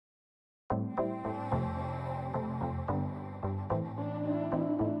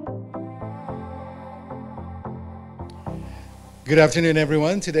Good afternoon,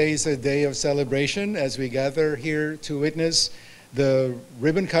 everyone. Today is a day of celebration as we gather here to witness the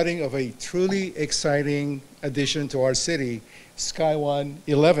ribbon cutting of a truly exciting addition to our city, Sky One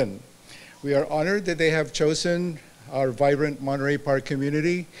 11. We are honored that they have chosen our vibrant Monterey Park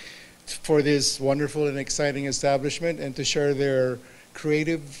community for this wonderful and exciting establishment and to share their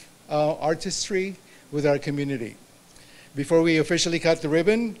creative artistry with our community. Before we officially cut the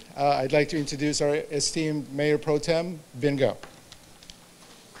ribbon, I'd like to introduce our esteemed Mayor Pro Tem, Bingo.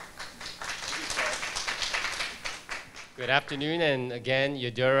 Good afternoon, and again,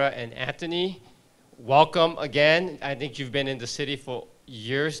 Yadira and Anthony, welcome again. I think you've been in the city for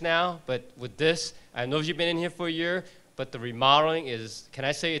years now, but with this, I know you've been in here for a year, but the remodeling is, can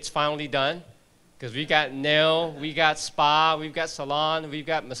I say it's finally done? Because we got nail, we got spa, we've got salon, we've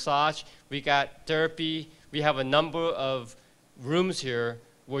got massage, we got therapy. We have a number of rooms here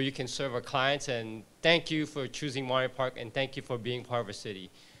where you can serve our clients, and thank you for choosing Monterey Park, and thank you for being part of our city.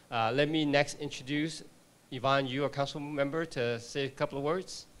 Let me next introduce Yvonne, you, a council member, to say a couple of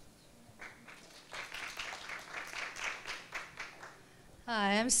words.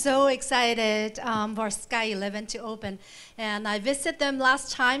 Hi, I'm so excited for Sky 11 to open. And I visited them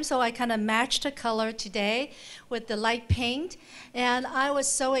last time, so I kind of matched the color today with the light paint. And I was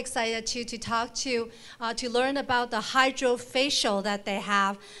so excited to talk to learn about the hydrofacial that they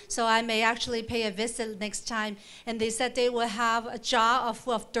have. So I may actually pay a visit next time. And they said they will have a jar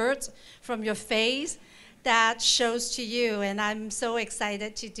full of dirt from your face that shows to you, and I'm so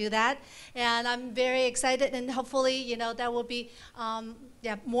excited to do that. And I'm very excited, and hopefully, you know, that will be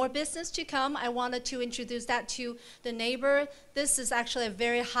more business to come. I wanted to introduce that to the neighbor. This is actually a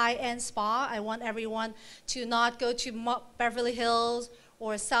very high-end spa. I want everyone to not go to Beverly Hills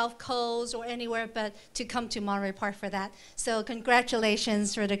or South Coast or anywhere, but to come to Monterey Park for that. So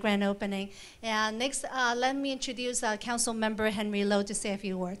congratulations for the grand opening. And next, let me introduce Council Member Henry Lowe to say a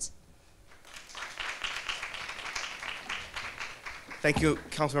few words. Thank you,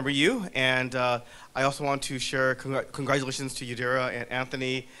 Councilmember Yu, and I also want to share congratulations to Yadira and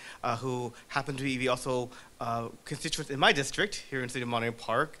Anthony, who happen to be also constituents in my district here in the city of Monterey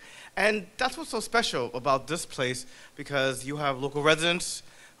Park. And that's what's so special about this place, because you have local residents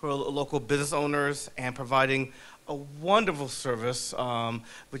who are local business owners and providing a wonderful service,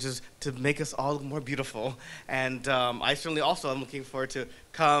 which is to make us all more beautiful. And I certainly also am looking forward to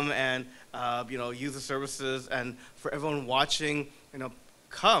come and use the services, and for everyone watching,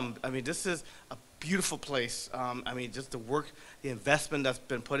 come. I mean, this is a beautiful place. I mean, just the work, the investment that's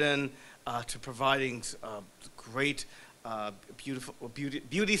been put in to providing great, beautiful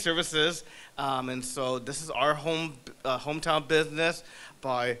beauty services. And so this is our hometown business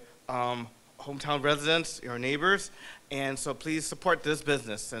by hometown residents, your neighbors. And so please support this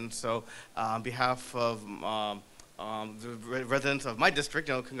business. And so on behalf of the residents of my district,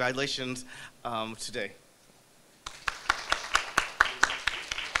 congratulations today.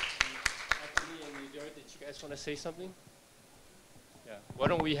 Want to say something? Yeah. Why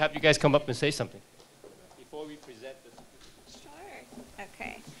don't we have you guys come up and say something before we present this? Sure.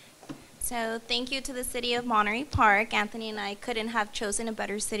 Okay. So thank you to the City of Monterey Park. Anthony and I couldn't have chosen a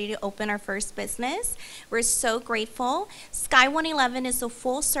better city to open our first business. We're so grateful. Sky 111 is a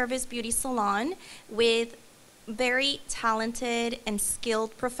full-service beauty salon with very talented and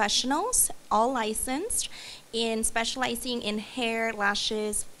skilled professionals, all licensed, in specializing in hair,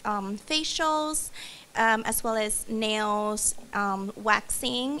 lashes, facials, as well as nails,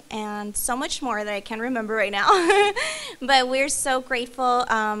 waxing, and so much more that I can't remember right now. But we're so grateful.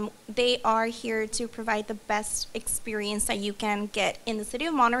 They are here to provide the best experience that you can get in the city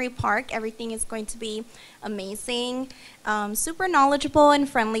of Monterey Park. Everything is going to be amazing, super knowledgeable and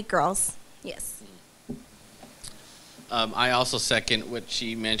friendly girls. Yes. I also second what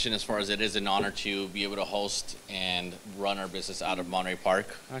she mentioned as far as it is an honor to be able to host and run our business out of Monterey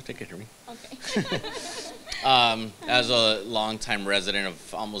Park. I take it from me. Okay. As a longtime resident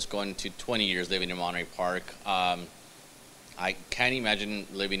of almost going to 20 years living in Monterey Park, I can't imagine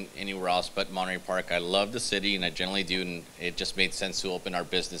living anywhere else but Monterey Park. I love the city, and I generally do, and it just made sense to open our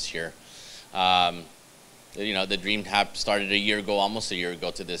business here. The dream started almost a year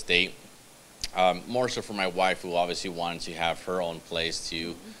ago to this date. More so for my wife, who obviously wanted to have her own place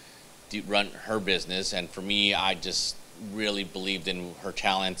to run her business. And for me, I just really believed in her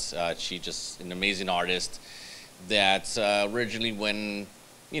talents. She's just an amazing artist that originally when,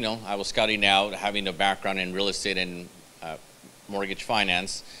 I was scouting out, having a background in real estate and mortgage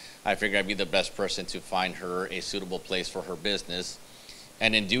finance, I figured I'd be the best person to find her a suitable place for her business.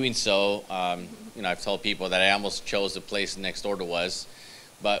 And in doing so, I've told people that I almost chose the place next door to us,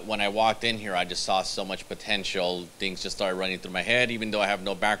 But when I walked in here, I just saw so much potential. Things just started running through my head, even though I have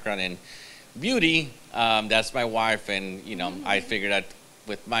no background in beauty. That's my wife, and I figured that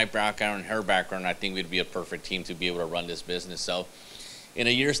with my background and her background, I think we'd be a perfect team to be able to run this business. So in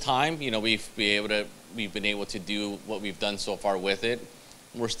a year's time, we've been able to do what we've done so far with it.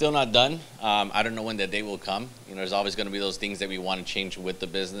 We're still not done. I don't know when that day will come. There's always going to be those things that we want to change with the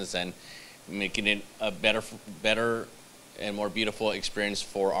business and making it a better and more beautiful experience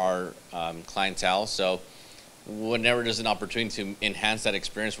for our clientele. So whenever there's an opportunity to enhance that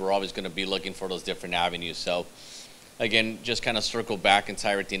experience, we're always going to be looking for those different avenues. So again, just kind of circle back and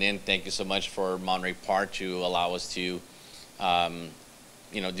tie everything in. Thank you so much for Monterey Park to allow us to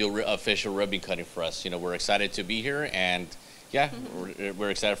do official ribbon cutting for us. We're excited to be here, and yeah, we're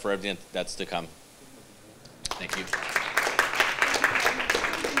excited for everything that's to come. Thank you.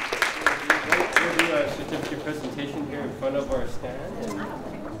 We'll do a certificate presentation here in front of our stand.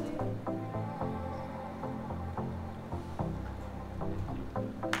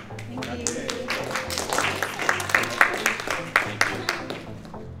 Thank you.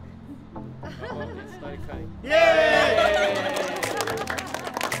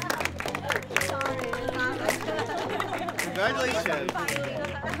 Congratulations.